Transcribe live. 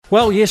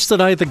Well,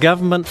 yesterday the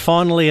government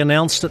finally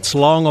announced its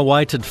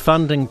long-awaited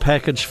funding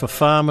package for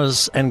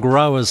farmers and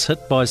growers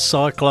hit by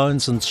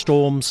cyclones and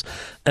storms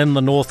in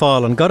the North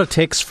Island. Got a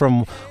text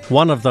from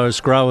one of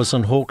those growers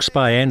in Hawke's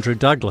Bay, Andrew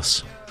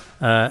Douglas,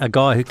 a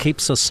guy who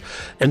keeps us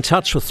in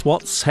touch with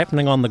what's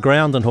happening on the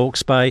ground in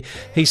Hawke's Bay.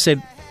 He said,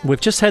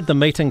 "We've just had the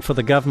meeting for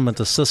the government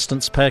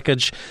assistance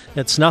package.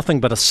 It's nothing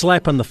but a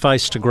slap in the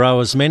face to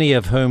growers, many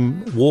of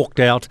whom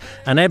walked out,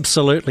 an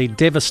absolutely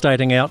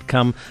devastating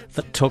outcome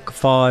that took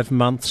 5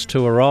 months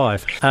to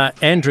arrive."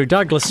 Andrew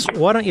Douglas,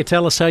 why don't you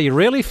tell us how you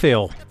really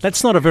feel?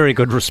 That's not a very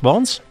good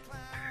response.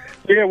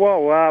 Yeah,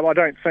 well, I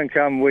don't think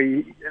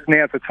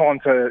now's the time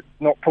to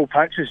not pull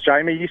punches,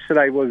 Jamie.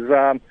 Yesterday was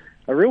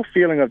a real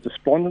feeling of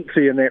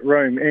despondency in that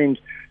room, and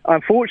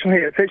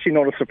unfortunately it's actually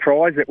not a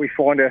surprise that we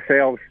find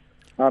ourselves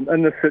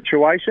in this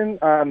situation.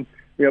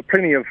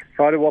 Plenty of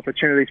photo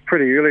opportunities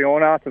pretty early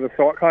on after the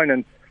cyclone,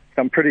 and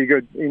some pretty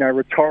good,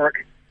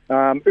 rhetoric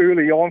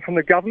early on from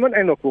the government.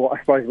 And look, I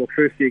suppose we'll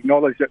firstly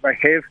acknowledge that they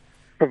have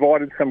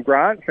provided some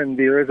grants, and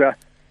there is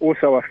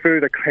also a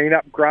further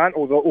clean-up grant,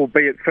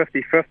 albeit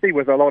 50-50,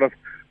 with a lot of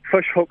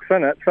fish hooks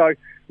in it. So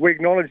we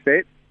acknowledge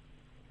that.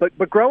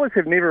 But growers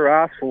have never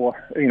asked for,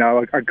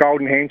 a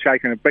golden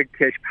handshake and a big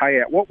cash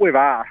payout. What we've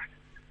asked,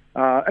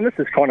 and this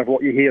is kind of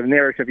what you hear, the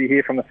narrative you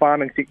hear from the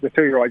farming sector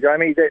too, right,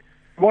 Jamie, that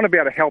we want to be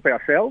able to help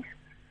ourselves.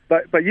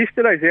 But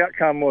yesterday's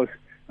outcome was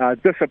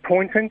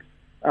disappointing,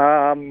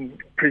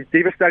 pretty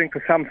devastating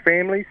for some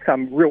families,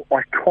 some real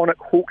iconic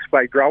Hawke's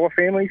Bay grower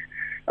families,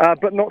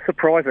 but not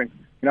surprising.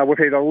 We've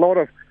had a lot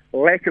of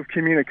lack of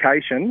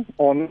communication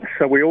on this,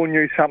 so we all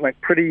knew something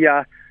pretty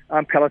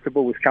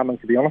unpalatable was coming,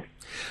 to be honest.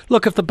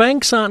 Look, if the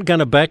banks aren't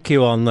going to back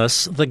you on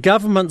this, the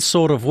government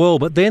sort of will,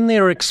 but then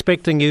they're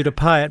expecting you to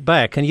pay it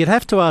back. And you'd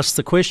have to ask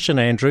the question,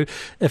 Andrew,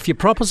 if your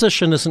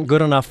proposition isn't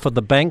good enough for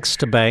the banks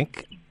to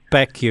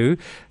back you,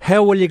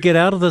 how will you get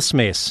out of this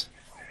mess?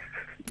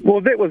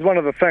 Well, that was one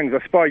of the things.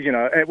 I suppose,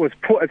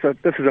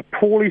 this is a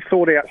poorly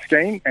thought out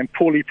scheme and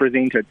poorly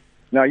presented.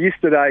 Now,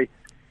 yesterday,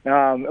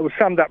 it was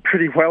summed up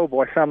pretty well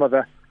by some of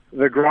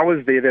the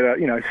growers there that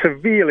are,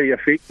 severely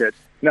affected.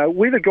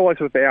 We're the guys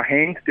with our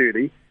hands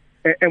dirty,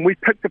 and we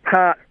picked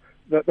apart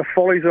the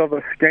follies of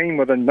the scheme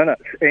within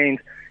minutes. And,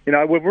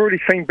 we've already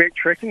seen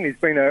backtracking. There's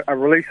been a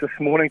release this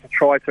morning to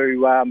try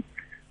to,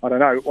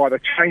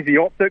 either change the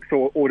optics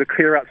or to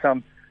clear up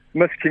some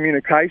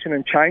miscommunication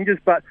and changes.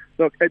 But,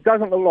 look, it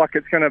doesn't look like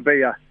it's going to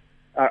be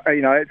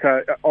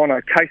on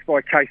a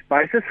case-by-case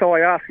basis. So I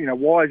ask,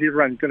 why is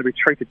everyone going to be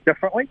treated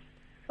differently?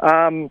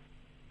 But,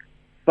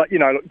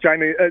 look,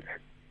 Jamie,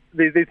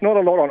 there's not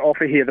a lot on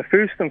offer here. The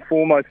first and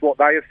foremost, what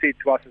they have said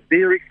to us is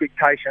their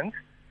expectations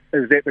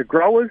is that the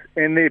growers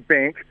and their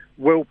bank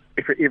will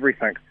pay for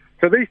everything.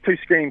 So these two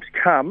schemes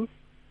come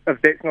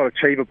if that's not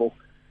achievable.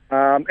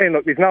 And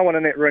look, there's no one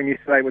in that room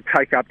yesterday would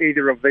take up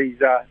either of these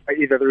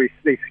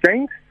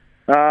schemes.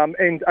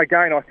 And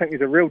again, I think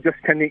there's a real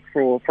disconnect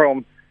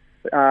from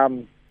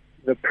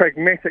the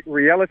pragmatic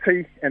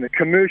reality and the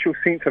commercial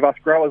sense of us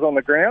growers on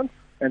the ground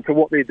and to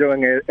what they're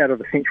doing out of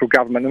the central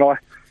government. And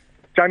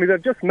Jamie,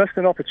 they've just missed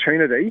an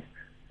opportunity,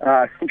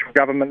 central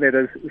government that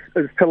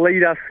is to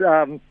lead us,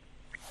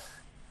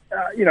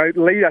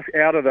 lead us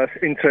out of this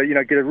into,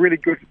 get a really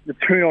good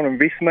return on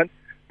investment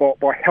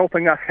by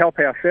helping us help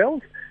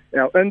ourselves,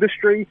 our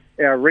industry,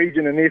 our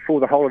region, and therefore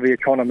the whole of the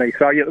economy.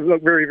 So, yeah,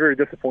 look, very, very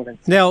disappointing.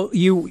 Now,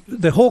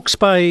 the Hawke's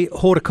Bay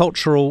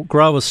Horticultural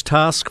Growers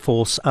Task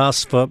Force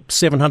asked for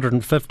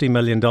 $750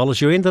 million.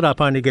 You ended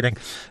up only getting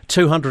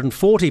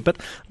 $240, but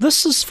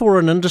this is for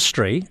an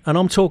industry, and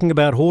I'm talking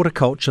about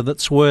horticulture,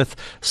 that's worth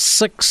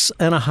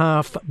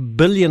 $6.5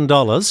 billion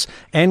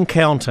and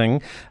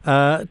counting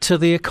to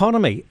the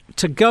economy.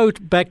 To go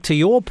back to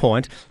your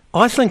point,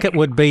 I think it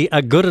would be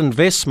a good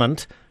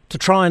investment to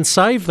try and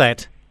save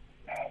that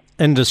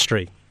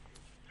industry.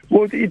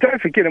 Well, you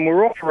don't forget, and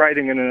we're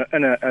operating in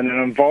an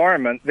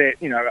environment that,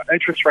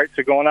 interest rates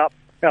have gone up,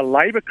 our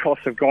labour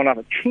costs have gone up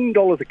at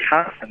 $10 a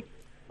carton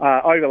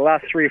over the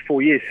last 3 or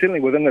 4 years,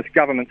 certainly within this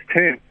government's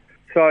term.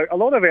 So a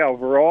lot of our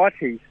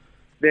varieties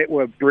that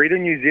were bred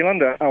in New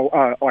Zealand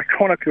are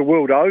iconic the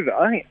world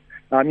over.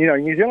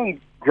 New Zealand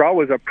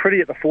growers are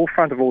pretty at the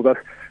forefront of all this.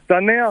 They're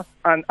now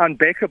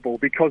unbackable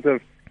because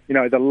of,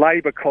 the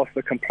labour costs,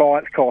 the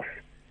compliance costs.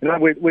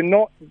 We're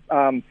not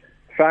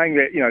saying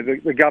that,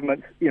 the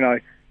government's,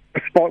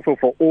 responsible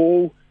for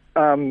all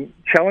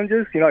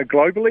challenges,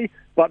 globally,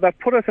 but they've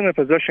put us in a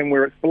position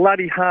where it's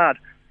bloody hard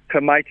to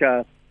make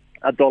a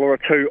dollar or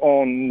two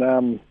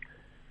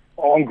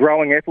on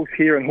growing apples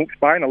here in Hawke's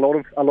Bay and a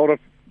lot of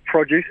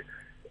produce.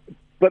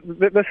 But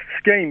this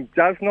scheme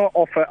does not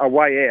offer a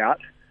way out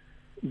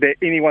that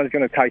anyone's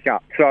going to take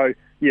up. So,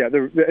 yeah, as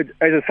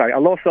I say, a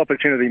lost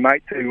opportunity,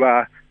 mate,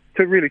 to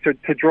really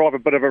drive a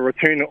bit of a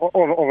return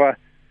of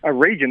a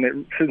region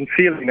that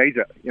sincerely needs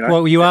it.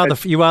 Well, you are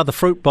the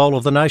fruit bowl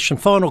of the nation.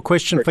 Final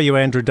question for you,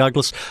 Andrew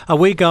Douglas. Are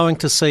we going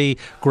to see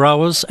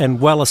growers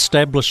and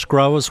well-established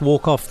growers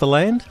walk off the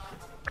land?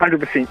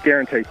 100%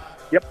 guaranteed.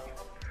 Yep.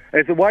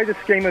 As the way the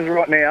scheme is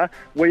right now,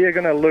 we are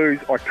going to lose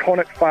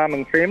iconic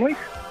farming families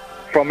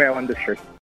from our industry.